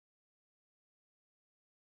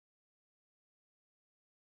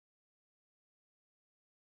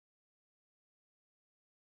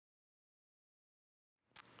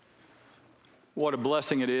What a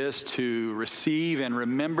blessing it is to receive and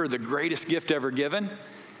remember the greatest gift ever given,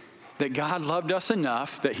 that God loved us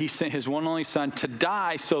enough that he sent his one and only son to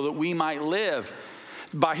die so that we might live.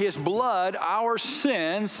 By his blood, our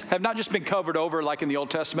sins have not just been covered over like in the Old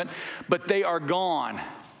Testament, but they are gone.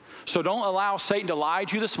 So don't allow Satan to lie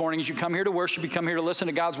to you this morning as you come here to worship, you come here to listen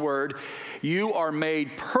to God's word. You are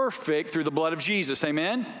made perfect through the blood of Jesus.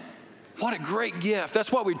 Amen? What a great gift.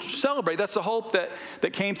 That's what we celebrate. That's the hope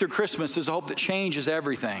that came through Christmas, is a hope that changes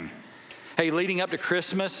everything. Hey, leading up to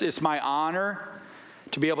Christmas, it's my honor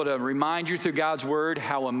to be able to remind you through God's word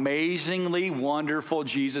how amazingly wonderful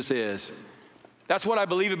Jesus is. That's what I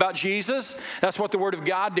believe about Jesus. That's what the Word of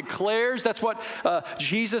God declares. That's what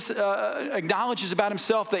Jesus acknowledges about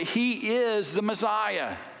himself, that he is the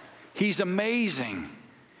Messiah. He's amazing.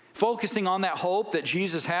 Focusing on that hope that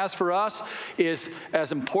Jesus has for us is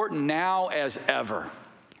as important now as ever.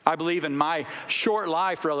 I believe in my short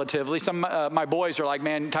life, relatively. Some my boys are like,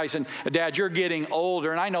 man, Tyson, Dad, you're getting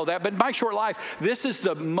older, and I know that. But in my short life, this is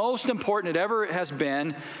the most important it ever has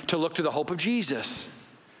been to look to the hope of Jesus.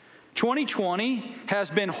 2020 has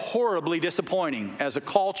been horribly disappointing as a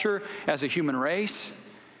culture, as a human race.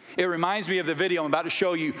 It reminds me of the video I'm about to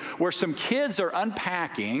show you where some kids are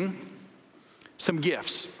unpacking some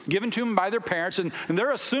gifts given to them by their parents, and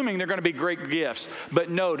they're assuming they're going to be great gifts. But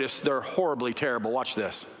notice they're horribly terrible. Watch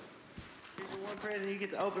this. Here's your one present you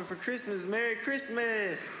get to open for Christmas. Merry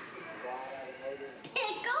Christmas.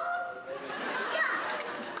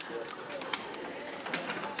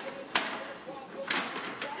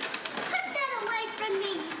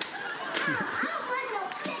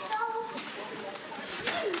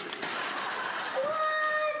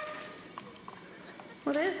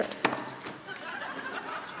 What is it?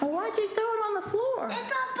 Well, why'd you throw it on the floor?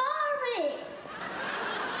 It's a Barbie.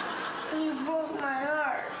 You broke my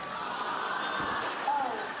heart.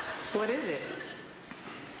 Oh. What is it?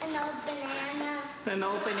 An old banana. An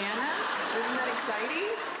old banana? Isn't that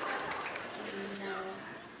exciting? No.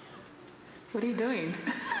 What are you doing?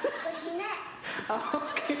 Pushing it.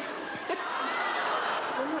 Oh, okay.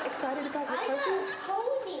 Are you excited about your I presents? got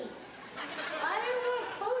ponies. I don't want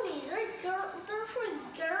ponies. They're for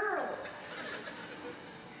girls.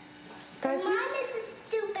 Guys, Mine is a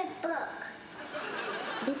stupid book.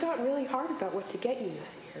 we thought really hard about what to get you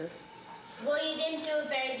this year. Well, you didn't do a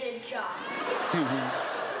very good job.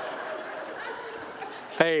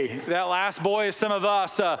 Hey, that last boy is some of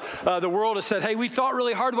us. The world has said, hey, we thought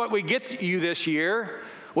really hard what we get you this year.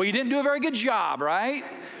 Well, you didn't do a very good job, right?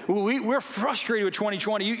 We're frustrated with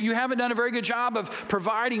 2020. You haven't done a very good job of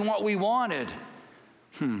providing what we wanted.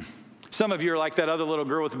 Some of you are like that other little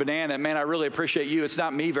girl with the banana. Man, I really appreciate you. It's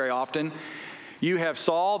not me very often. You have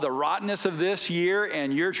saw the rottenness of this year,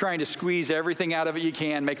 and you're trying to squeeze everything out of it you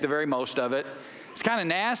can, make the very most of it. It's kind of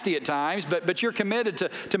nasty at times, but you're committed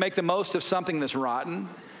to make the most of something that's rotten.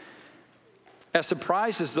 As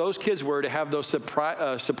surprised as those kids were to have those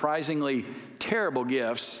surprisingly terrible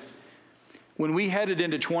gifts, when we headed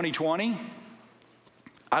into 2020,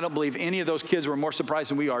 I don't believe any of those kids were more surprised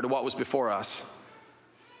than we are to what was before us.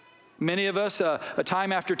 Many of us,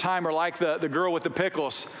 time after time, are like the girl with the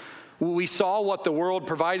pickles. We saw what the world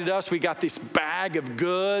provided us. We got this bag of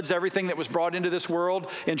goods, everything that was brought into this world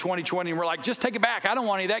in 2020, and we're like, just take it back. I don't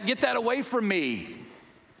want any of that. Get that away from me.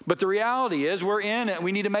 But the reality is we're in it.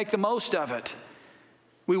 We need to make the most of it.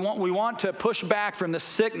 We want to push back from the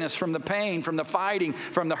sickness, from the pain, from the fighting,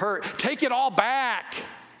 from the hurt. Take it all back.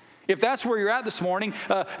 If that's where you're at this morning,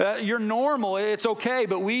 you're normal. It's okay.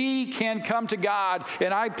 But we can come to God,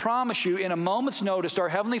 and I promise you, in a moment's notice, our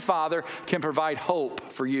Heavenly Father can provide hope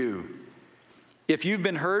for you. If you've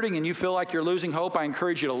been hurting and you feel like you're losing hope, I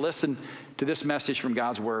encourage you to listen to this message from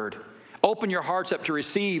God's Word. Open your hearts up to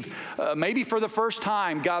receive, maybe for the first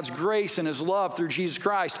time, God's grace and His love through Jesus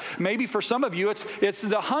Christ. Maybe for some of you, it's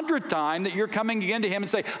the 100th time that you're coming again to Him and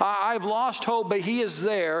say, I've lost hope, but He is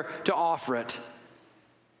there to offer it.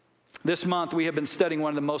 This month, we have been studying one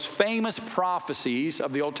of the most famous prophecies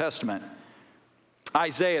of the Old Testament.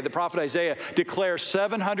 Isaiah, the prophet Isaiah, declares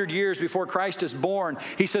 700 years before Christ is born.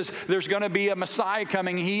 He says there's going to be a Messiah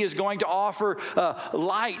coming. He is going to offer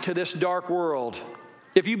light to this dark world.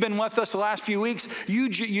 If you've been with us the last few weeks,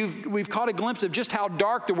 we've caught a glimpse of just how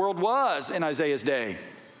dark the world was in Isaiah's day.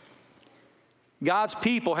 God's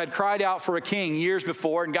people had cried out for a king years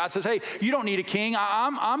before, and God says, hey, you don't need a king.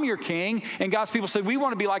 I'm your king. And God's people said, we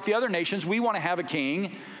want to be like the other nations. We want to have a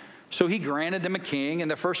king. So He granted them a king, and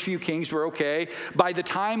the first few kings were okay. By the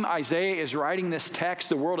time Isaiah is writing this text,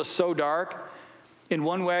 the world is so dark. In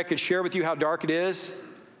one way, I could share with you how dark it is.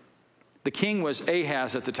 The king was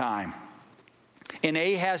Ahaz at the time. And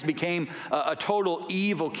Ahaz became a total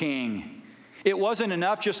evil king. It wasn't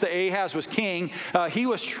enough just that Ahaz was king. He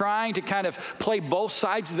was trying to kind of play both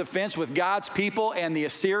sides of the fence with God's people and the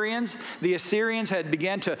Assyrians. The Assyrians had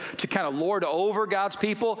begun to kind of lord over God's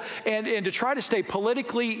people. And to try to stay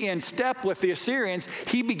politically in step with the Assyrians,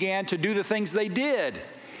 he began to do the things they did,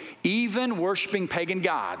 even worshiping pagan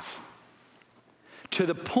gods, to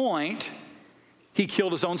the point he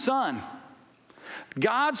killed his own son.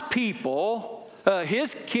 God's people...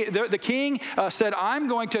 the king said, I'm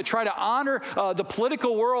going to try to honor the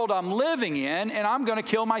political world I'm living in, and I'm going to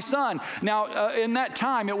kill my son. Now, in that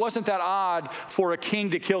time, it wasn't that odd for a king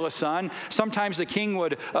to kill a son. Sometimes the king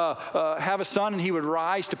would have a son, and he would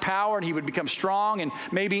rise to power, and he would become strong, and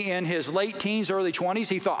maybe in his late teens, early 20s,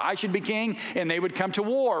 he thought, I should be king, and they would come to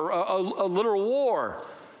war, a literal war.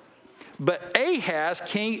 But Ahaz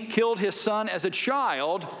killed his son as a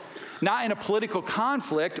child, not in a political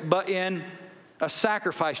conflict, but in a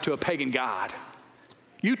sacrifice to a pagan god.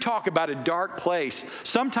 You talk about a dark place.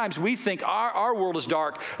 Sometimes we think our world is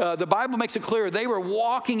dark. The Bible makes it clear they were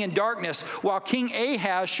walking in darkness. While King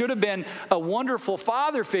Ahaz should have been a wonderful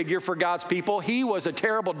father figure for God's people, he was a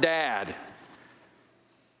terrible dad.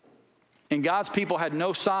 And God's people had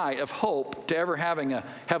no sight of hope to ever having a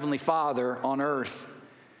heavenly father on earth.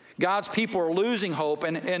 God's people are losing hope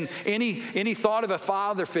and any thought of a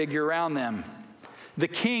father figure around them. The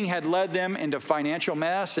king had led them into financial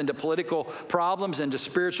mess, into political problems, into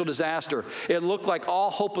spiritual disaster. It looked like all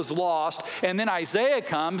hope was lost. And then Isaiah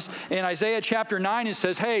comes in Isaiah chapter 9 and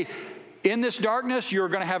says, hey, in this darkness, you're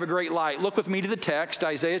going to have a great light. Look with me to the text,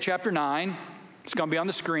 Isaiah chapter 9. It's going to be on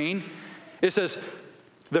the screen. It says,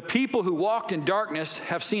 the people who walked in darkness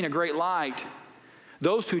have seen a great light.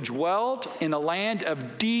 Those who dwelt in a land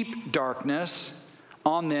of deep darkness,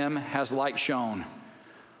 on them has light shone.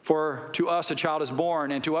 For to us a child is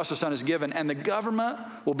born, and to us a son is given, and the government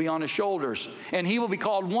will be on his shoulders. And he will be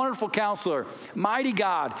called Wonderful Counselor, Mighty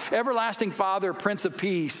God, Everlasting Father, Prince of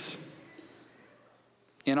Peace.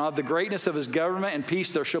 And of the greatness of his government and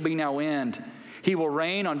peace there shall be no end. He will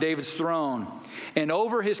reign on David's throne, and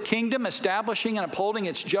over his kingdom, establishing and upholding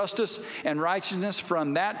its justice and righteousness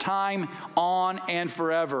from that time on and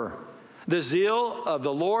forever. The zeal of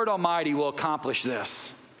the Lord Almighty will accomplish this.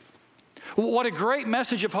 What a great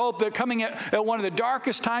message of hope. They're coming at one of the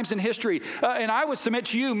darkest times in history. And I would submit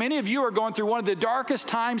to you, many of you are going through one of the darkest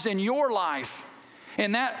times in your life.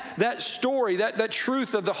 And that story, that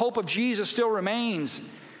truth of the hope of Jesus still remains.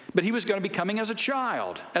 But he was going to be coming as a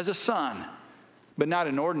child, as a son, but not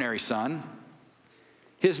an ordinary son.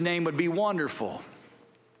 His name would be Wonderful.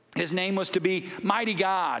 His name was to be Mighty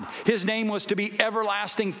God. His name was to be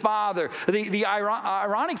Everlasting Father. The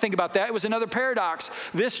ironic thing about that, it was another paradox.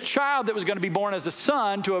 This child that was going to be born as a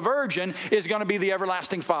son to a virgin is going to be the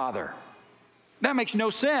Everlasting Father. That makes no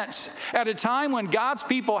sense. At a time when God's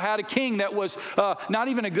people had a king that was not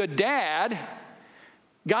even a good dad,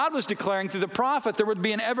 God was declaring through the prophet there would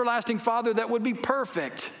be an everlasting Father that would be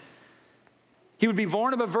perfect. He would be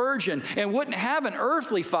born of a virgin and wouldn't have an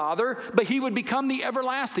earthly father, but he would become the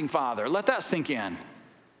everlasting Father. Let that sink in.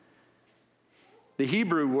 The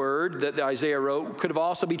Hebrew word that Isaiah wrote could have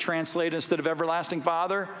also be translated instead of everlasting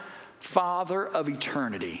Father, Father of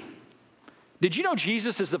eternity. Did you know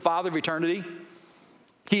Jesus is the Father of eternity?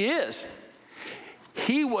 He is.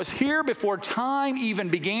 He was here before time even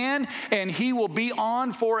began, and he will be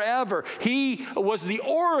on forever. He was the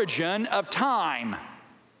origin of time.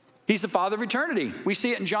 He's the Father of eternity. We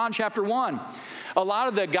see it in John chapter 1. A lot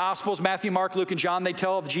of the Gospels, Matthew, Mark, Luke, and John, they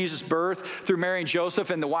tell of Jesus' birth through Mary and Joseph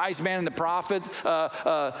and the wise man and the prophet,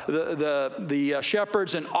 the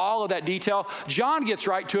shepherds, and all of that detail. John gets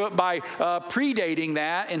right to it by predating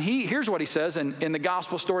that, and here's what he says in the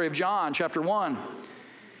Gospel story of John chapter 1.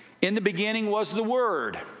 In the beginning was the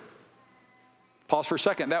Word. Pause for a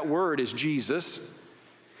second. That Word is Jesus.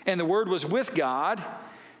 And the Word was with God,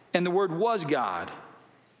 and the Word was God.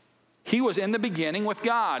 He was in the beginning with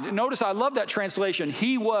God. Notice, I love that translation.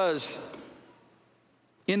 He was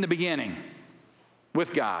in the beginning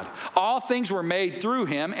with God. All things were made through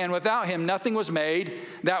him, and without him nothing was made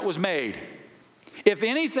that was made. If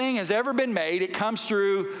anything has ever been made, it comes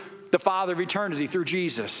through the Father of eternity, through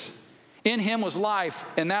Jesus. In him was life,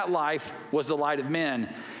 and that life was the light of men.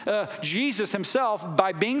 Jesus himself,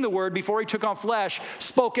 by being the Word before he took on flesh,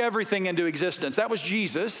 spoke everything into existence. That was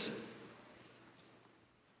Jesus.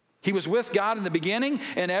 He was with God in the beginning,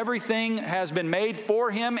 and everything has been made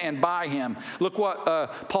for him and by him. Look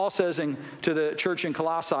what Paul says to the church in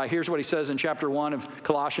Colossae. Here's what he says in chapter 1 of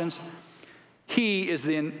Colossians. He is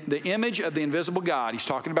the image of the invisible God. He's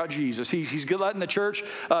talking about Jesus. He's letting the church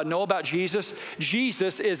know about Jesus.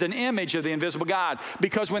 Jesus is an image of the invisible God,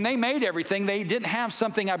 because when they made everything, they didn't have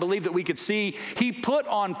something, I believe, that we could see. He put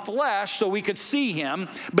on flesh so we could see him,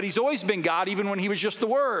 but he's always been God even when he was just the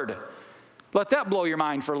Word. Let that blow your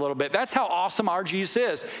mind for a little bit. That's how awesome our Jesus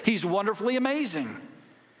is. He's wonderfully amazing.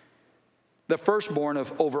 The firstborn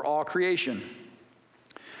of over all creation.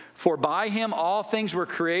 For by him all things were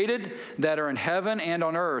created that are in heaven and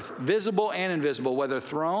on earth, visible and invisible, whether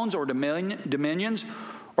thrones or dominions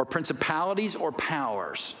or principalities or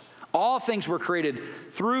powers. All things were created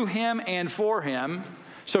through him and for him.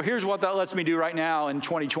 So here's what that lets me do right now in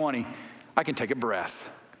 2020. I can take a breath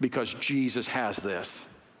because Jesus has this.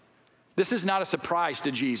 This is not a surprise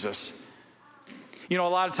to Jesus. You know, a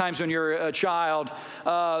lot of times when you're a child,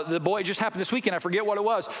 the boy, it just happened this weekend, I forget what it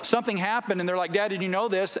was. Something happened and they're like, Dad, did you know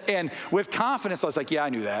this? And with confidence, I was like, yeah, I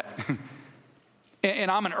knew that. and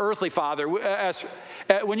I'm an earthly father.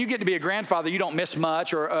 When you get to be a grandfather, you don't miss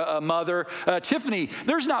much, or a mother. Tiffany,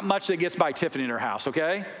 there's not much that gets by Tiffany in her house,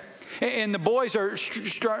 okay? And the boys are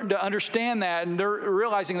starting to understand that, and they're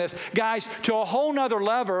realizing this. Guys, to a whole nother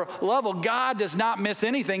level, God does not miss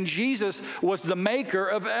anything. Jesus was the maker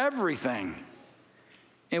of everything.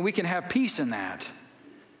 And we can have peace in that.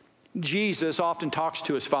 Jesus often talks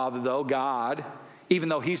to his Father, though, God, even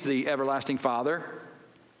though he's the everlasting Father.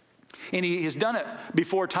 And he has done it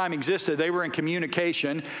before time existed. They were in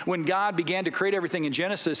communication. When God began to create everything in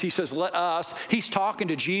Genesis, he says, let us. He's talking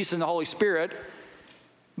to Jesus and the Holy Spirit.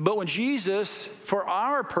 But when Jesus, for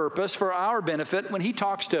our purpose, for our benefit, when he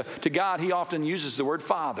talks to God, he often uses the word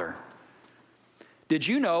Father. Did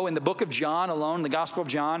you know in the book of John alone, the Gospel of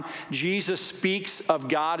John, Jesus speaks of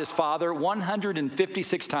God as Father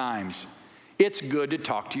 156 times. It's good to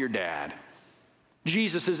talk to your dad.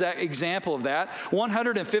 Jesus is that example of that.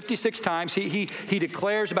 156 times he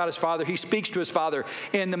declares about his Father. He speaks to his Father.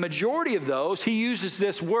 And the majority of those, he uses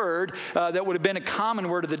this word that would have been a common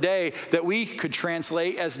word of the day that we could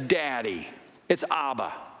translate as daddy. It's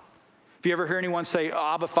Abba. If you ever hear anyone say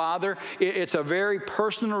Abba Father, it's a very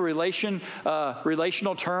personal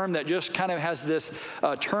relational term that just kind of has this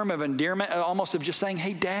term of endearment, almost of just saying,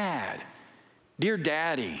 hey, Dad, dear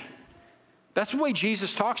Daddy. That's the way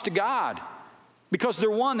Jesus talks to God. Because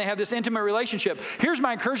they're one, they have this intimate relationship. Here's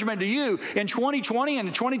my encouragement to you. In 2020 and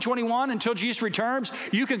in 2021, until Jesus returns,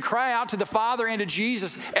 you can cry out to the Father and to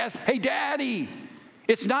Jesus as, hey, Daddy.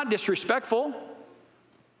 It's not disrespectful.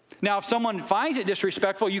 Now, if someone finds it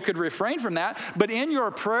disrespectful, you could refrain from that. But in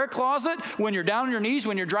your prayer closet, when you're down on your knees,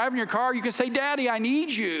 when you're driving your car, you can say, Daddy, I need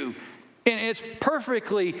you. And it's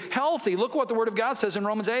perfectly healthy. Look what the Word of God says in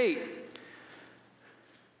Romans 8.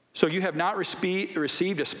 So you have not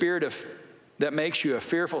received a spirit that makes you a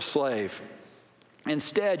fearful slave.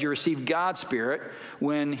 Instead, you received God's Spirit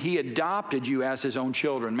when he adopted you as his own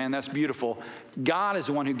children. Man, that's beautiful. God is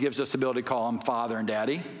the one who gives us the ability to call him Father and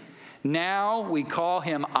Daddy. Now we call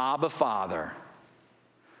him Abba Father.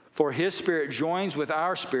 For his Spirit joins with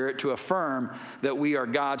our spirit to affirm that we are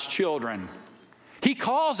God's children. He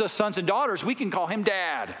calls us sons and daughters. We can call him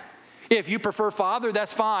Dad. If you prefer Father,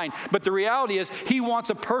 that's fine. But the reality is he wants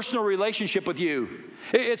a personal relationship with you.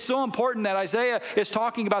 It's so important that Isaiah is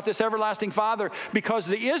talking about this everlasting Father, because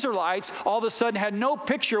the Israelites all of a sudden had no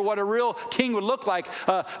picture of what a real king would look like.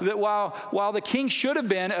 That while the king should have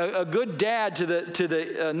been a good dad to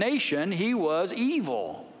the nation, he was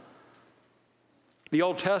evil. The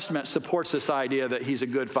Old Testament supports this idea that he's a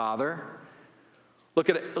good father. Look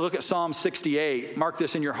at Psalm 68. Mark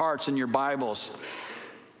this in your hearts and your Bibles.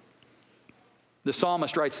 The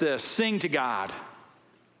psalmist writes this: sing to God.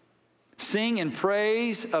 Sing in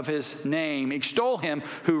praise of his name. Extol him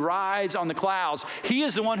who rides on the clouds. He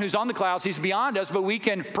is the one who's on the clouds. He's beyond us, but we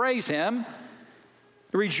can praise him.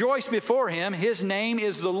 Rejoice before him. His name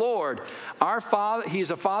is the Lord. Our Father, he is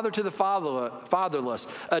a father to the fatherless,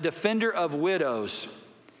 a defender of widows,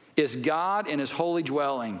 is God in his holy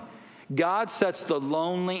dwelling. God sets the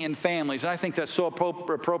lonely in families, and I think that's so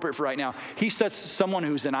appropriate for right now. He sets someone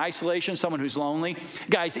who's in isolation, someone who's lonely.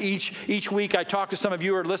 Guys, each week I talk to some of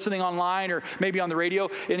you who are listening online or maybe on the radio,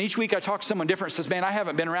 and each week I talk to someone different. Says, man, I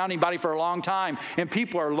haven't been around anybody for a long time, and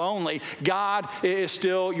people are lonely. God is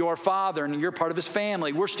still your Father, and you're part of his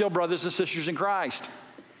family. We're still brothers and sisters in Christ.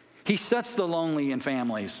 He sets the lonely in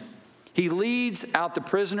families. He leads out the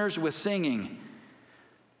prisoners with singing.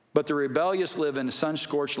 But the rebellious live in a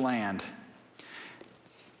sun-scorched land.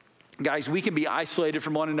 Guys, we can be isolated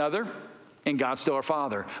from one another, and God's still our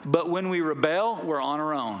Father. But when we rebel, we're on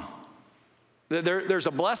our own. There's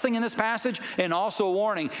a blessing in this passage and also a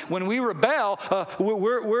warning. When we rebel,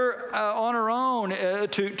 we're on our own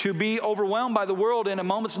to be overwhelmed by the world in a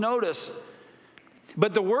moment's notice.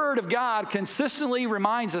 But the Word of God consistently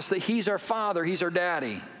reminds us that He's our Father, He's our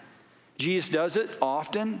Daddy. Jesus does it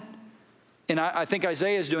often. And I think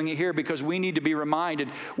Isaiah is doing it here because we need to be reminded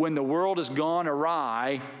when the world has gone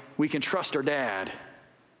awry, we can trust our dad.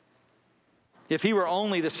 If He were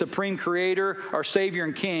only the supreme creator, our Savior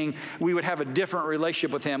and King, we would have a different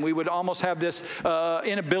relationship with Him. We would almost have this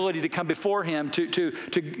inability to come before Him, to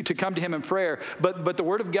come to Him in prayer. But the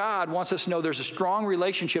Word of God wants us to know there's a strong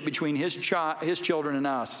relationship between His children and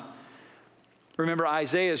us. Remember,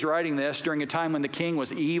 Isaiah is writing this during a time when the king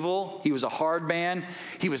was evil. He was a hard man.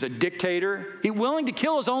 He was a dictator. He was willing to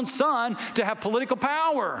kill his own son to have political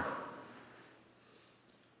power.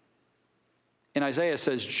 And Isaiah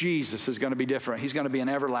says Jesus is going to be different. He's going to be an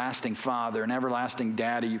everlasting Father, an everlasting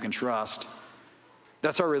Daddy you can trust.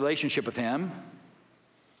 That's our relationship with Him.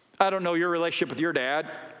 I don't know your relationship with your dad.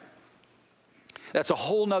 That's a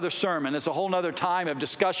whole nother sermon. It's a whole nother time of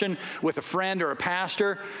discussion with a friend or a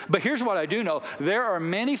pastor. But here's what I do know. There are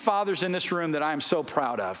many fathers in this room that I am so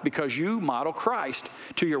proud of because you model Christ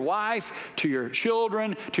to your wife, to your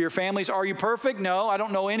children, to your families. Are you perfect? No, I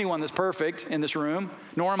don't know anyone that's perfect in this room,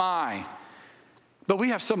 nor am I. But we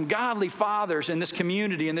have some godly fathers in this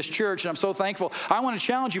community, in this church, and I'm so thankful. I want to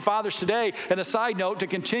challenge you fathers today, and a side note, to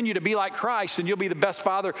continue to be like Christ, and you'll be the best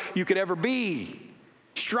father you could ever be.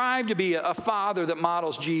 Strive to be a father that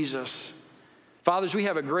models Jesus. Fathers, we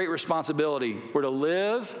have a great responsibility. We're to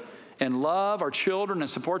live and love our children and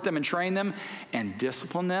support them and train them and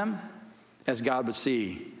discipline them as God would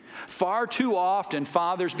see. Far too often,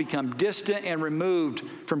 fathers become distant and removed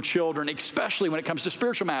from children, especially when it comes to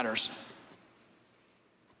spiritual matters.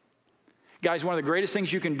 Guys, one of the greatest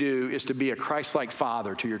things you can do is to be a Christ-like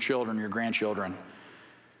father to your children, your grandchildren.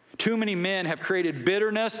 Too many men have created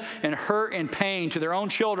bitterness and hurt and pain to their own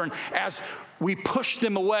children as we push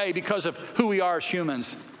them away because of who we are as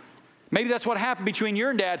humans. Maybe that's what happened between your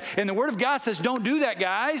and dad. And the Word of God says, don't do that,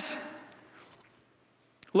 guys.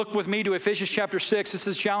 Look with me to Ephesians chapter 6. This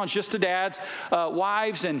is a challenge just to dads,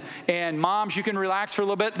 wives, and moms. You can relax for a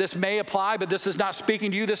little bit. This may apply, but this is not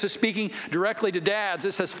speaking to you. This is speaking directly to dads.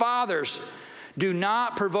 It says, fathers, do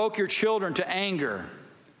not provoke your children to anger.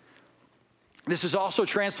 This is also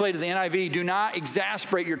translated in the NIV, do not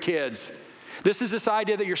exasperate your kids. This is this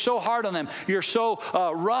idea that you're so hard on them, you're so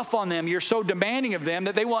rough on them, you're so demanding of them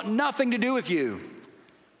that they want nothing to do with you.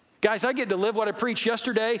 Guys, I get to live what I preached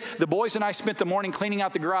yesterday. The boys and I spent the morning cleaning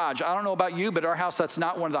out the garage. I don't know about you, but our house, that's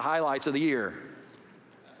not one of the highlights of the year.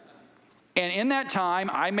 And in that time,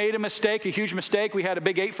 I made a mistake, a huge mistake. We had a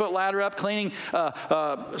big 8-foot ladder up, cleaning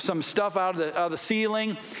some stuff out of the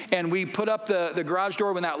ceiling. And we put up the garage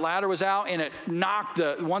door when that ladder was out, and it knocked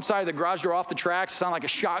the one side of the garage door off the tracks. It sounded like a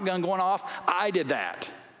shotgun going off. I did that.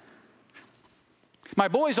 My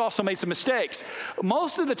boys also made some mistakes.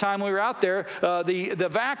 Most of the time we were out there, the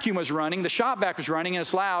vacuum was running, the shop vac was running, and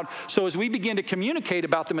it's loud. So as we begin to communicate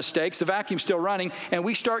about the mistakes, the vacuum's still running, and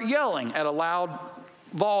we start yelling at a loud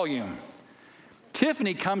volume.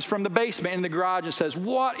 Tiffany comes from the basement in the garage and says,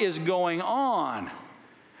 what is going on?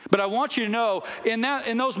 But I want you to know, in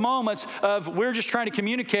those moments of we're just trying to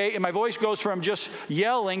communicate, and my voice goes from just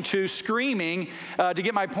yelling to screaming to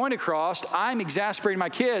get my point across, I'm exasperating my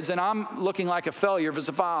kids, and I'm looking like a failure as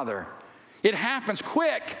a father. It happens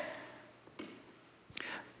quick.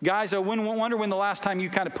 Guys, I wonder when the last time you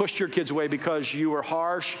kind of pushed your kids away because you were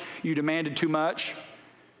harsh, you demanded too much,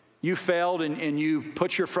 you failed, and you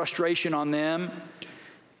put your frustration on them.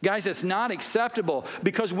 Guys, it's not acceptable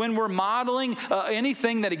because when we're modeling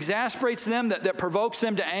anything that exasperates them, that provokes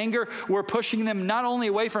them to anger, we're pushing them not only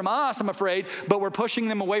away from us, I'm afraid, but we're pushing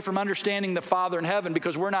them away from understanding the Father in heaven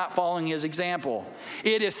because we're not following His example.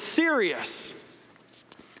 It is serious.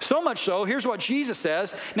 So much so, here's what Jesus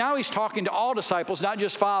says. Now He's talking to all disciples, not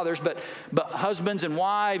just fathers, but husbands and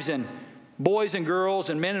wives and boys and girls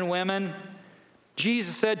and men and women.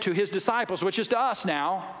 Jesus said to His disciples, which is to us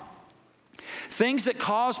now, things that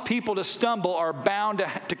cause people to stumble are bound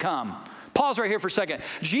to come. Pause right here for a second.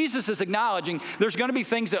 Jesus is acknowledging there's going to be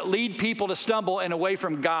things that lead people to stumble and away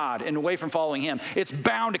from God and away from following Him. It's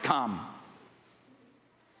bound to come.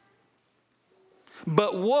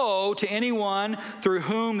 But woe to anyone through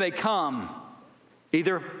whom they come,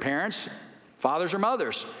 either parents, fathers, or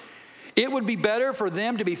mothers. It would be better for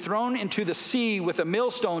them to be thrown into the sea with a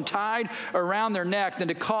millstone tied around their neck than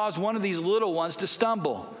to cause one of these little ones to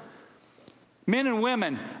stumble. Men and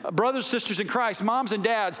women, brothers, sisters in Christ, moms and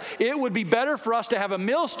dads, it would be better for us to have a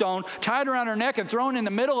millstone tied around our neck and thrown in the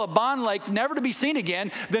middle of Bond Lake, never to be seen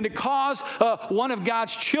again, than to cause one of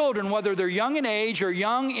God's children, whether they're young in age or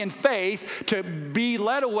young in faith, to be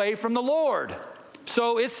led away from the Lord.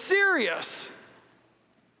 So it's serious.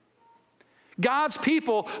 God's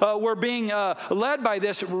people were being led by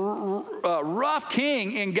this rough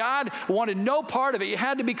king, and God wanted no part of it. It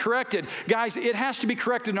had to be corrected. Guys, it has to be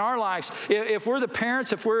corrected in our lives. If we're the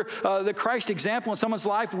parents, if we're the Christ example in someone's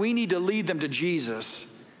life, we need to lead them to Jesus.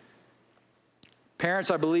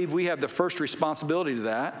 Parents, I believe we have the first responsibility to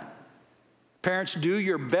that. Parents, do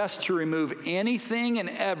your best to remove anything and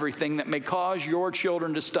everything that may cause your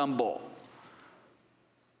children to stumble.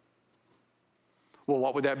 Well,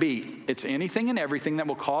 what would that be? It's anything and everything that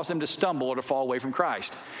will cause them to stumble or to fall away from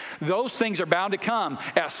Christ. Those things are bound to come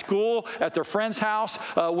at school, at their friend's house,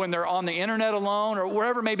 when they're on the internet alone, or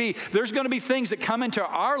wherever it may be. There's going to be things that come into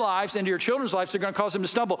our lives, into your children's lives, that are going to cause them to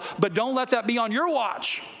stumble. But don't let that be on your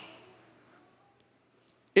watch.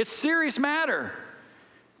 It's a serious matter.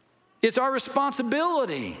 It's our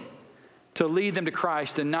responsibility to lead them to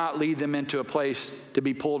Christ and not lead them into a place to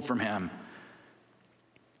be pulled from Him.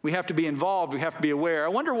 We have to be involved. We have to be aware. I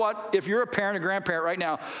wonder what, if you're a parent or grandparent right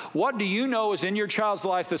now, what do you know is in your child's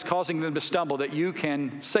life that's causing them to stumble that you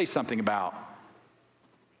can say something about?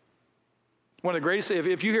 One of the greatest,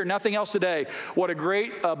 if you hear nothing else today, what a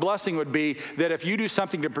great blessing would be that if you do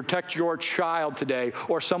something to protect your child today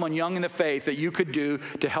or someone young in the faith that you could do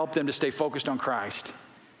to help them to stay focused on Christ.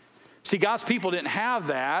 See, God's people didn't have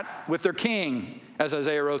that with their king, as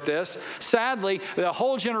Isaiah wrote this. Sadly, the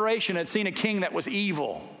whole generation had seen a king that was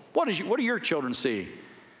evil. What do your children see?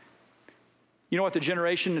 You know what the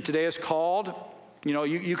generation today is called? You know,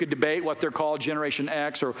 you could debate what they're called, Generation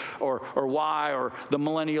X or Y or the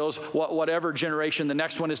millennials, whatever generation the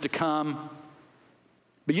next one is to come.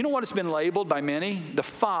 But you know what it's been labeled by many? The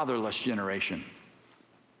fatherless generation.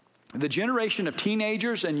 The generation of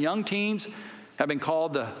teenagers and young teens have been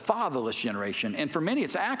called the fatherless generation. And for many,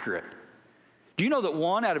 it's accurate. Do you know that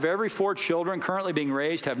 1 out of every 4 children currently being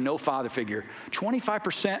raised have no father figure?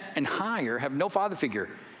 25% and higher have no father figure.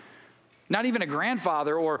 Not even a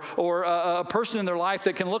grandfather or a person in their life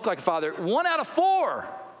that can look like a father. 1 out of 4.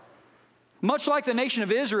 Much like the nation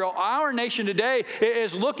of Israel, our nation today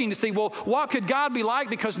is looking to see, well, what could God be like?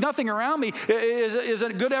 Because nothing around me is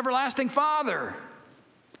a good everlasting father.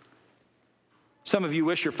 Some of you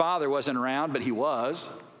wish your father wasn't around, but he was.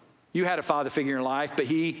 You had a father figure in your life, but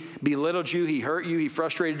he belittled you, he hurt you, he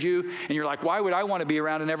frustrated you, and you're like, why would I want to be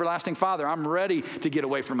around an everlasting father? I'm ready to get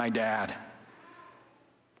away from my dad.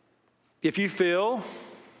 If you feel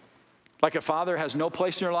like a father has no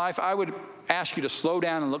place in your life, I would ask you to slow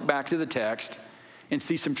down and look back to the text and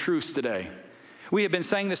see some truths today. We have been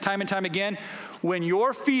saying this time and time again. When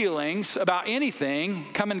your feelings about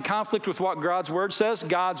anything come in conflict with what God's word says,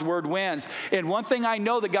 God's word wins. And one thing I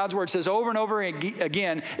know that God's word says over and over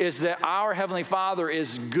again is that our Heavenly Father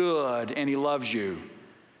is good and He loves you.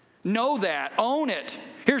 Know that. Own it.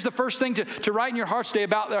 Here's the first thing to write in your hearts today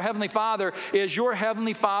about their Heavenly Father is your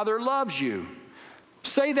Heavenly Father loves you.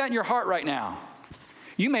 Say that in your heart right now.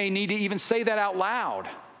 You may need to even say that out loud.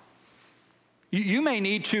 You may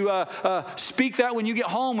need to speak that when you get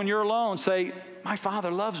home, when you're alone. Say, my Father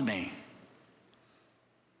loves me.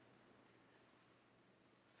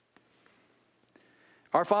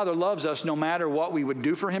 Our Father loves us no matter what we would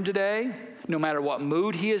do for Him today, no matter what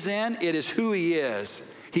mood He is in. It is who He is.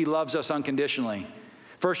 He loves us unconditionally.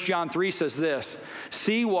 1 John 3 says this,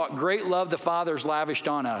 see what great love the Father has lavished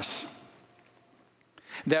on us,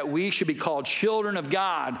 that we should be called children of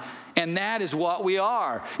God, and that is what we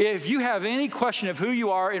are. If you have any question of who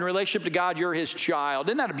you are in relationship to God, you're His child.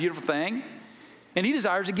 Isn't that a beautiful thing? And He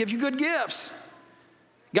desires to give you good gifts.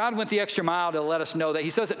 God went the extra mile to let us know that. He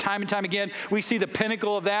says it time and time again. We see the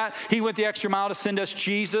pinnacle of that. He went the extra mile to send us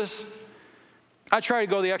Jesus. I try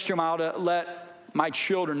to go the extra mile to let my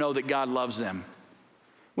children know that God loves them.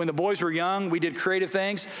 When the boys were young, we did creative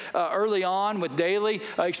things. Early on with Daly,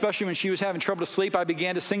 especially when she was having trouble to sleep, I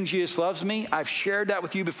began to sing Jesus Loves Me. I've shared that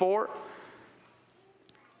with you before.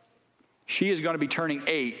 She is going to be turning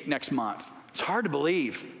 8 next month. It's hard to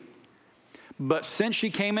believe. But since she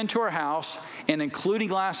came into our house, and including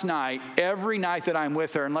last night, every night that I'm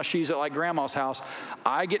with her, unless she's at like grandma's house,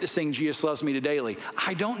 I get to sing Jesus Loves Me to Daly.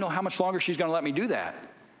 I don't know how much longer she's going to let me do that.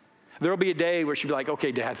 There'll be a day where she'll be like,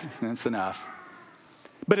 okay, Dad, that's enough.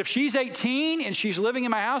 But if she's 18 and she's living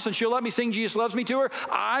in my house and she'll let me sing Jesus Loves Me to her,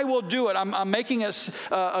 I will do it. I'm making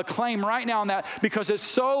a claim right now on that because it's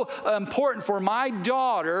so important for my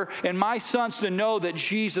daughter and my sons to know that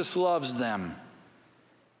Jesus loves them.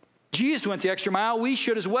 Jesus went the extra mile. We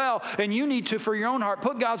should as well. And you need to, for your own heart,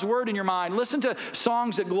 put God's word in your mind. Listen to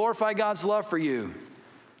songs that glorify God's love for you.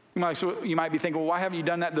 You might be thinking, well, why haven't you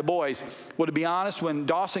done that to the boys? Well, to be honest, when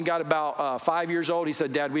Dawson got about 5 years old, he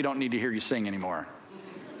said, Dad, we don't need to hear you sing anymore.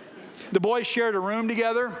 The boys shared a room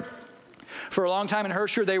together. For a long time in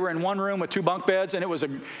Herscher, they were in one room with 2 bunk beds, and it was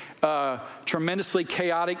a tremendously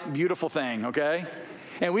chaotic, beautiful thing, okay?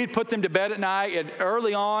 And we'd put them to bed at night, and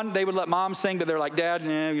early on, they would let Mom sing, but they're like, Dad,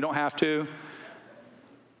 you don't have to.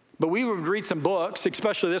 But we would read some books,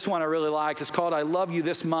 especially this one I really liked. It's called I Love You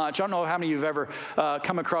This Much. I don't know how many of you have ever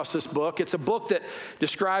come across this book. It's a book that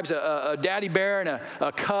describes a daddy bear and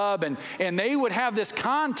a cub, and they would have this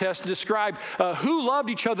contest to describe who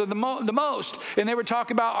loved each other the most. And they would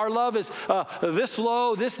talk about our love is this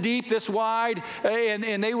low, this deep, this wide,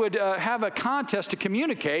 and they would have a contest to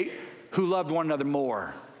communicate who loved one another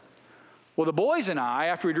more. Well, the boys and I,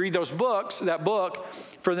 after we'd read that book,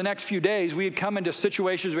 for the next few days, we'd come into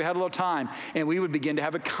situations, we had a little time, and we would begin to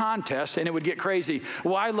have a contest, and it would get crazy.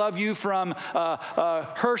 Well, I love you from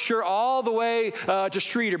Herscher all the way to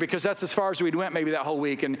Streator, because that's as far as we'd went maybe that whole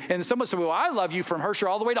week. And someone said, well, I love you from Herscher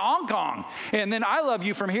all the way to Hong Kong. And then I love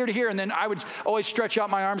you from here to here. And then I would always stretch out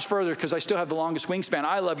my arms further because I still have the longest wingspan.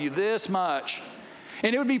 I love you this much.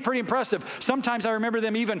 And it would be pretty impressive. Sometimes I remember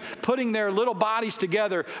them even putting their little bodies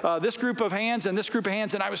together, this group of hands and this group of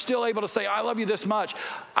hands, and I was still able to say, I love you this much.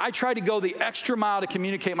 I tried to go the extra mile to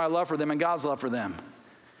communicate my love for them and God's love for them.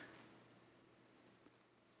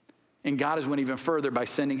 And God has went even further by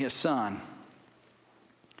sending his son.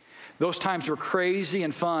 Those times were crazy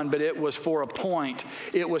and fun, but it was for a point.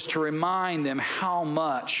 It was to remind them how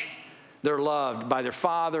much they're loved by their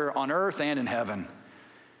Father on earth and in heaven.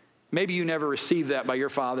 Maybe you never received that by your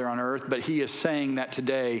Father on earth, but he is saying that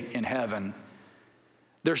today in heaven.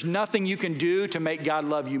 There's nothing you can do to make God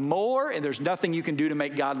love you more, and there's nothing you can do to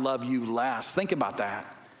make God love you less. Think about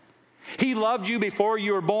that. He loved you before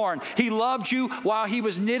you were born. He loved you while he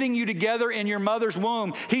was knitting you together in your mother's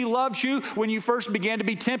womb. He loved you when you first began to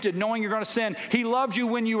be tempted, knowing you're going to sin. He loved you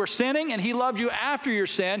when you were sinning, and he loved you after your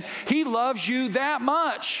sin. He loves you that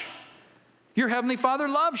much. Your Heavenly Father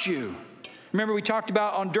loves you. Remember we talked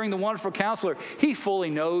about during the Wonderful Counselor, he fully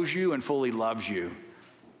knows you and fully loves you.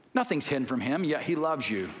 Nothing's hidden from him, yet he loves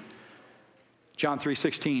you. John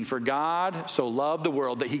 3:16, for God so loved the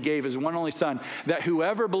world that he gave his one and only son, that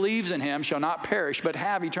whoever believes in him shall not perish, but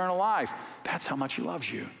have eternal life. That's how much he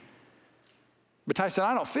loves you. But Ty said,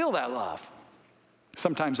 I don't feel that love.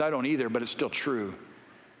 Sometimes I don't either, but it's still true.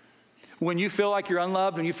 When you feel like you're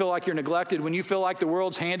unloved, when you feel like you're neglected, when you feel like the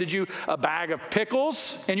world's handed you a bag of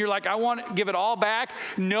pickles and you're like, I want to give it all back,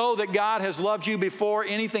 know that God has loved you before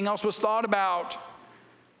anything else was thought about.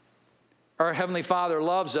 Our Heavenly Father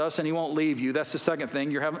loves us and he won't leave you. That's the second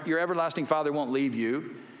thing. Your everlasting Father won't leave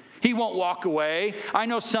you. He won't walk away. I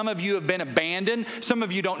know some of you have been abandoned. Some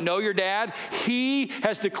of you don't know your dad. He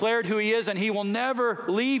has declared who he is, and he will never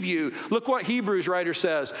leave you. Look what Hebrews writer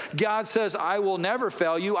says. God says, I will never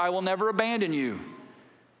fail you. I will never abandon you.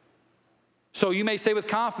 So you may say with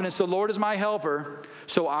confidence, the Lord is my helper,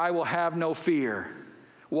 so I will have no fear.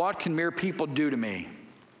 What can mere people do to me?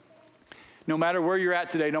 No matter where you're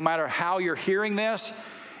at today, no matter how you're hearing this,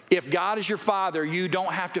 if God is your Father, you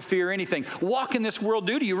don't have to fear anything. What can this world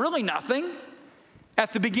do to you? Really nothing.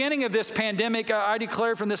 At the beginning of this pandemic, I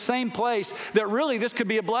declared from the same place that really this could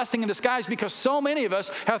be a blessing in disguise because so many of us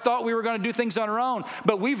have thought we were going to do things on our own.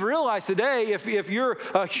 But we've realized today, if you're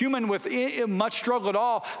a human with much struggle at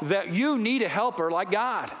all, that you need a helper like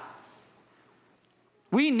God.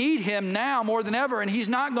 We need him now more than ever, and he's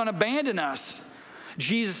not going to abandon us.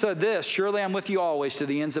 Jesus said this, surely I'm with you always to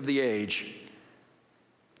the ends of the age.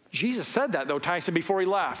 Jesus said that, though, Tyson, before he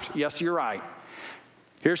left. Yes, you're right.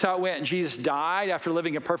 Here's how it went. Jesus died after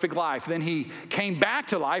living a perfect life. Then he came back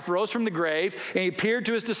to life, rose from the grave, and he appeared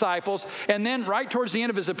to his disciples. And then right towards the end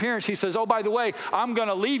of his appearance, he says, oh, by the way, I'm going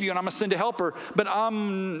to leave you and I'm going to send a helper, but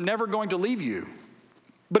I'm never going to leave you.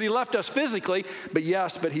 But he left us physically, but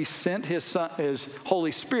he sent his son, his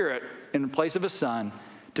Holy Spirit in place of his son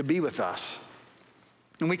to be with us.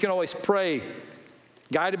 And we can always pray,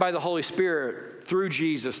 guided by the Holy Spirit, through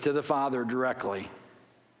Jesus to the Father directly.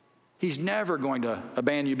 He's never going to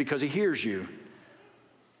abandon you because he hears you.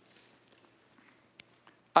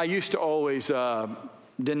 I used to always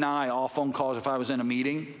deny all phone calls if I was in a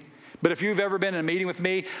meeting. But if you've ever been in a meeting with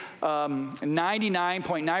me,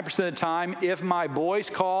 99.9% of the time, if my boys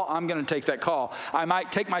call, I'm going to take that call. I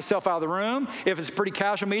might take myself out of the room. If it's a pretty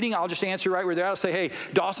casual meeting, I'll just answer right where they're at. I'll say, hey,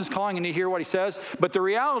 Dawson's calling and you hear what he says. But the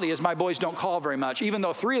reality is my boys don't call very much, even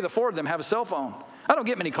though 3 of the 4 of them have a cell phone. I don't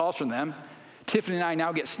get many calls from them. Tiffany and I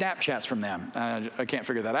now get Snapchats from them. I can't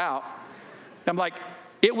figure that out. I'm like,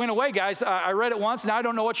 it went away, guys. I read it once, now I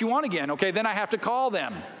don't know what you want again. Okay, then I have to call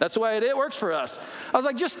them. That's the way it works for us. I was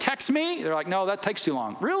like, just text me. They're like, no, that takes too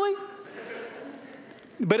long. Really?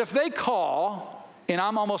 But if they call and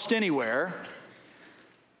I'm almost anywhere,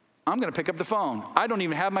 I'm going to pick up the phone. I don't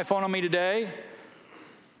even have my phone on me today.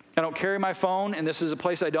 I don't carry my phone, and this is a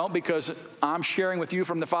place I don't because I'm sharing with you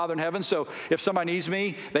from the Father in heaven. So if somebody needs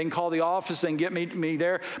me, they can call the office and get me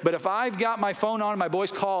there. But if I've got my phone on and my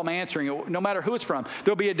boys call, I'm answering it, no matter who it's from.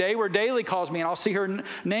 There'll be a day where Daly calls me, and I'll see her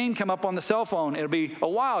name come up on the cell phone. It'll be a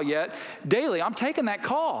while yet. Daly, I'm taking that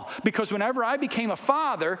call because whenever I became a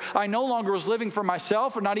father, I no longer was living for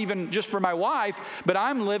myself or not even just for my wife, but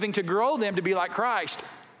I'm living to grow them to be like Christ.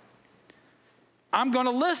 I'm going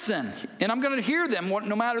to listen, and I'm going to hear them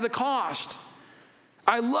no matter the cost.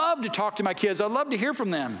 I love to talk to my kids. I love to hear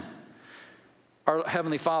from them. Our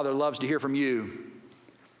Heavenly Father loves to hear from you.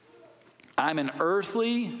 I'm an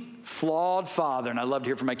earthly, flawed father, and I love to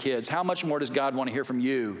hear from my kids. How much more does God want to hear from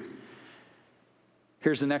you?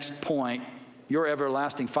 Here's the next point. Your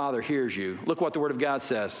everlasting Father hears you. Look what the Word of God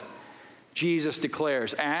says. Jesus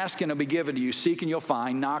declares, ask and it'll be given to you. Seek and you'll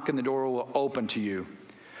find. Knock and the door will open to you.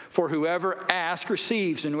 For whoever asks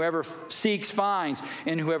receives, and whoever seeks finds,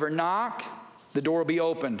 and whoever knocks, the door will be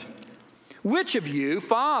opened. Which of you,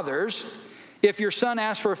 fathers, if your son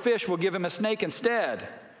asks for a fish, will give him a snake instead?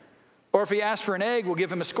 Or if he asks for an egg, will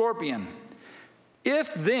give him a scorpion?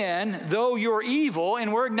 If then, though you're evil,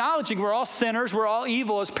 and we're acknowledging we're all sinners, we're all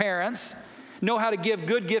evil as parents, know how to give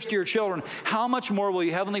good gifts to your children, how much more will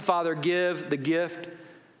your Heavenly Father give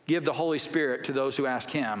the Holy Spirit to those who ask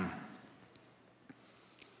Him?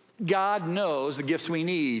 God knows the gifts we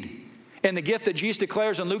need. And the gift that Jesus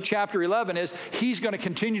declares in Luke chapter 11 is He's going to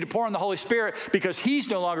continue to pour on the Holy Spirit because He's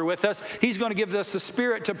no longer with us. He's going to give us the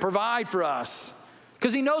Spirit to provide for us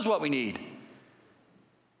because He knows what we need.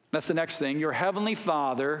 That's the next thing. Your Heavenly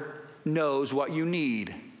Father knows what you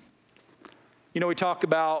need. You know, we talk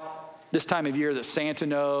about this time of year that Santa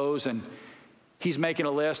knows, and He's making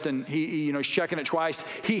a list, and he's checking it twice.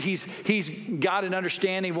 He's got an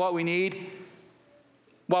understanding of what we need.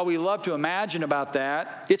 While we love to imagine about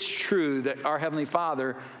that, it's true that our Heavenly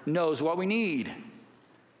Father knows what we need.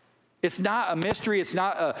 It's not a mystery. It's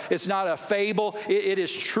not a fable. It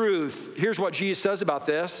is truth. Here's what Jesus says about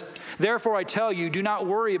this. Therefore, I tell you, do not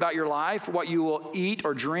worry about your life, what you will eat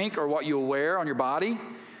or drink, or what you will wear on your body.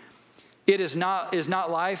 Is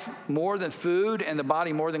not life more than food, and the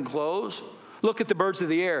body more than clothes? Look at the birds of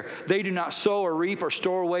the air. They do not sow or reap or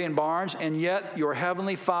store away in barns, and yet your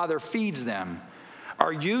Heavenly Father feeds them.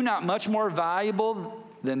 Are you not much more valuable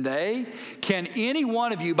than they? Can any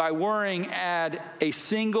one of you, by worrying, add a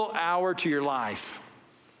single hour to your life?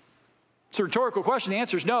 It's a rhetorical question. The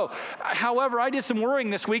answer is no. However, I did some worrying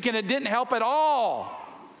this week, and it didn't help at all.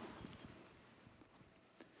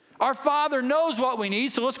 Our Father knows what we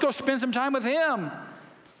need, so let's go spend some time with Him.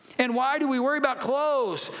 And why do we worry about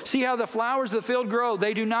clothes? See how the flowers of the field grow.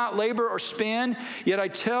 They do not labor or spin. Yet I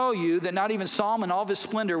tell you that not even Solomon in all of his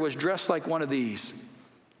splendor was dressed like one of these.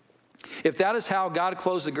 If that is how God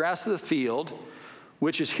clothes the grass of the field,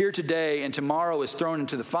 which is here today and tomorrow is thrown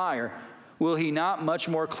into the fire, will He not much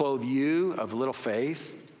more clothe you of little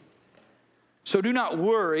faith? So do not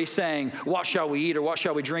worry, saying, what shall we eat, or what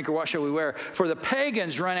shall we drink, or what shall we wear? For the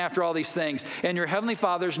pagans run after all these things, and your Heavenly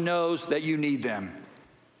Father knows that you need them.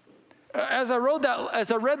 As I read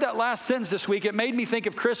that last sentence this week, it made me think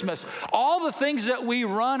of Christmas. All the things that we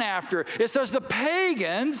run after. It says the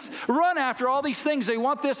pagans run after all these things. They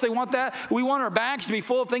want this, they want that. We want our bags to be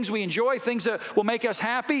full of things we enjoy, things that will make us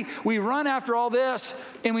happy. We run after all this,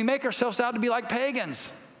 and we make ourselves out to be like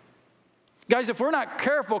pagans. Guys, if we're not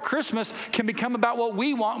careful, Christmas can become about what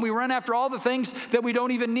we want. We run after all the things that we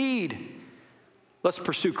don't even need. Let's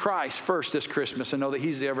pursue Christ first this Christmas and know that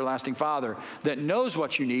He's the everlasting Father that knows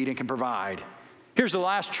what you need and can provide. Here's the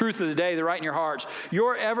last truth of the day, they're right in your hearts.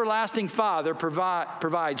 Your everlasting Father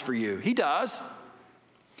provides for you. He does.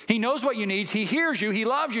 He knows what you need. He hears you. He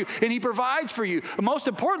loves you. And He provides for you. Most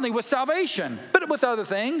importantly, with salvation, but with other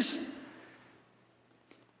things.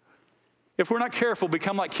 If we're not careful,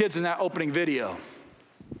 become like kids in that opening video.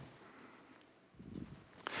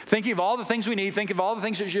 Thinking of all the things we need, thinking of all the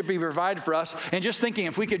things that should be provided for us, and just thinking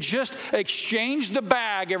if we could just exchange the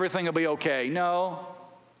bag, everything will be okay. No,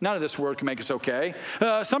 none of this world can make us okay.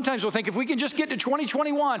 Sometimes we'll think if we can just get to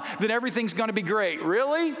 2021, then everything's going to be great.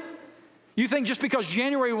 Really? You think just because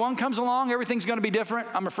January 1 comes along, everything's going to be different?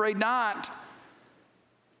 I'm afraid not.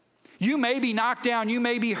 You may be knocked down. You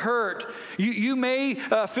may be hurt. You may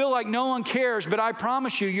feel like no one cares, but I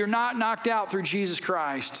promise you, you're not knocked out through Jesus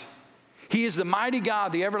Christ. He is the mighty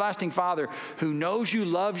God, the everlasting Father, who knows you,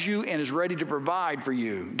 loves you, and is ready to provide for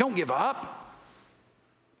you. Don't give up.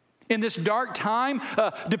 In this dark time,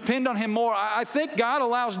 depend on him more. I think God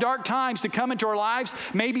allows dark times to come into our lives,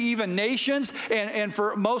 maybe even nations, and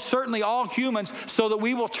for most certainly all humans, so that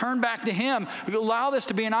we will turn back to him. Allow this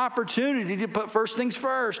to be an opportunity to put first things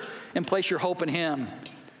first and place your hope in him.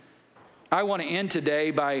 I want to end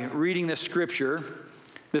today by reading this scripture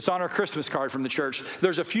that's on our Christmas card from the church.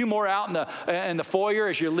 There's a few more out in the foyer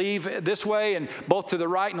as you leave this way, and both to the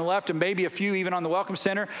right and the left, and maybe a few even on the Welcome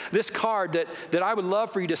Center. This card that I would love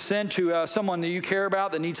for you to send to someone that you care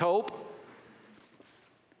about that needs hope.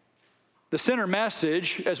 The center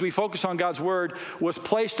message, as we focus on God's word, was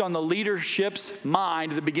placed on the leadership's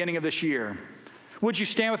mind at the beginning of this year. Would you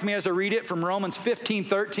stand with me as I read it from Romans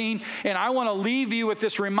 15:13? And I want to leave you with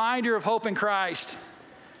this reminder of hope in Christ.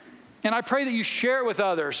 And I pray that you share it with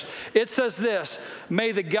others. It says this: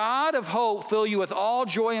 may the God of hope fill you with all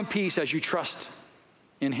joy and peace as you trust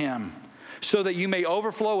in him, so that you may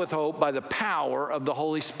overflow with hope by the power of the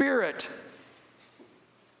Holy Spirit.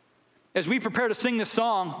 As we prepare to sing this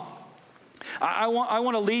song, I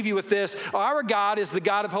want to leave you with this. Our God is the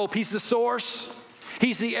God of hope. He's the source.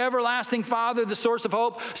 He's the everlasting Father, the source of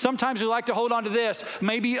hope. Sometimes we like to hold on to this,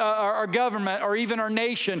 maybe our government or even our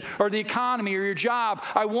nation or the economy or your job.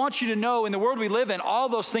 I want you to know in the world we live in, all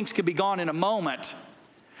those things could be gone in a moment.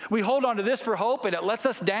 We hold on to this for hope and it lets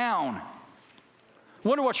us down.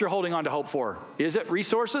 Wonder what you're holding on to hope for. Is it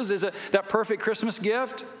resources? Is it that perfect Christmas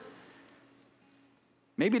gift?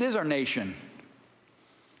 Maybe it is our nation.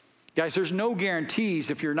 Guys, there's no guarantees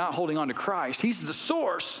if you're not holding on to Christ. He's the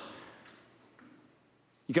source.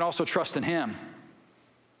 You can also trust in him.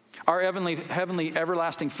 Our heavenly,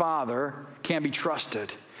 everlasting Father can be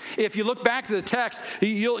trusted. If you look back to the text,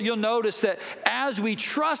 you'll notice that as we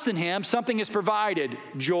trust in him, something is provided: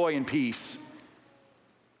 joy and peace.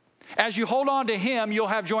 As you hold on to him, you'll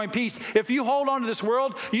have joy and peace. If you hold on to this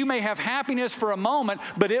world, you may have happiness for a moment,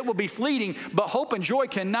 but it will be fleeting. But hope and joy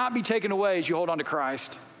cannot be taken away as you hold on to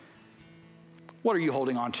Christ. What are you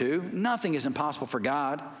holding on to? Nothing is impossible for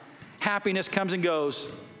God. Happiness comes and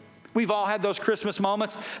goes. We've all had those Christmas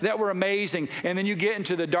moments that were amazing. And then you get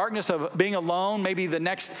into the darkness of being alone, maybe the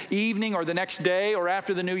next evening or the next day or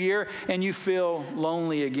after the new year, and you feel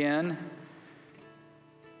lonely again.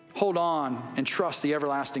 Hold on and trust the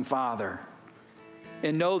everlasting Father.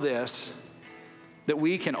 And know this, that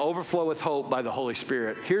we can overflow with hope by the Holy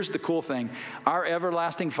Spirit. Here's the cool thing. Our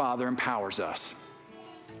everlasting Father empowers us.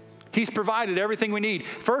 He's provided everything we need.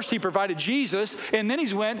 First, he provided Jesus, and then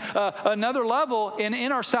he's went another level. And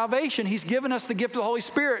in our salvation, he's given us the gift of the Holy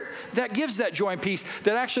Spirit that gives that joy and peace,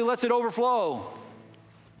 that actually lets it overflow.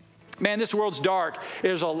 Man, this world's dark.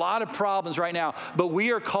 There's a lot of problems right now, but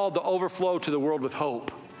we are called to overflow to the world with hope.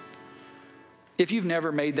 If you've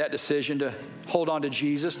never made that decision to hold on to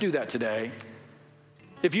Jesus, do that today.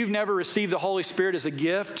 If you've never received the Holy Spirit as a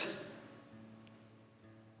gift,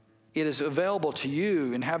 it is available to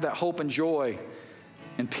you, and have that hope and joy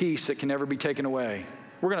and peace that can never be taken away.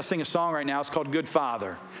 We're going to sing a song right now. It's called Good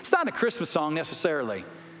Father. It's not a Christmas song necessarily,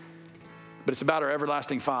 but it's about our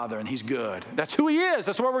everlasting Father, and he's good. That's who he is.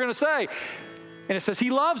 That's what we're going to say. And it says he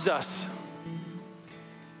loves us.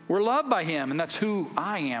 We're loved by him, and that's who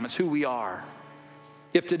I am. It's who we are.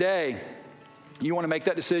 If today you want to make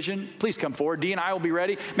that decision, please come forward. Dee and I will be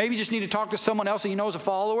ready. Maybe you just need to talk to someone else that you know is a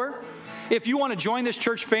follower. If you want to join this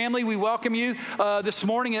church family, we welcome you. This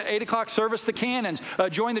morning at 8 o'clock service, the Cannons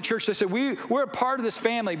joined the church. They said, we're a part of this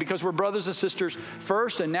family because we're brothers and sisters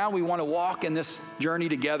first, and now we want to walk in this journey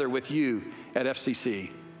together with you at FCC.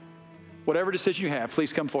 Whatever decision you have,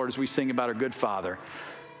 please come forward as we sing about our good Father.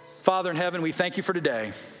 Father in heaven, we thank you for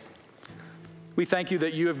today. We thank you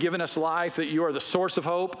that you have given us life, that you are the source of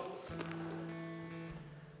hope,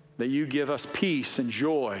 that you give us peace and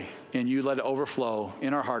joy, and you let it overflow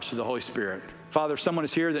in our hearts through the Holy Spirit. Father, if someone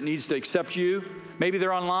is here that needs to accept you, maybe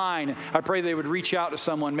they're online, I pray they would reach out to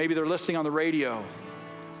someone. Maybe they're listening on the radio.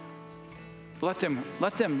 Let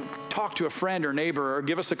them talk to a friend or neighbor, or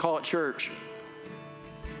give us a call at church.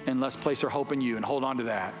 And let's place our hope in you and hold on to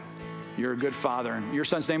that. You're a good Father. In your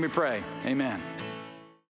Son's name we pray. Amen.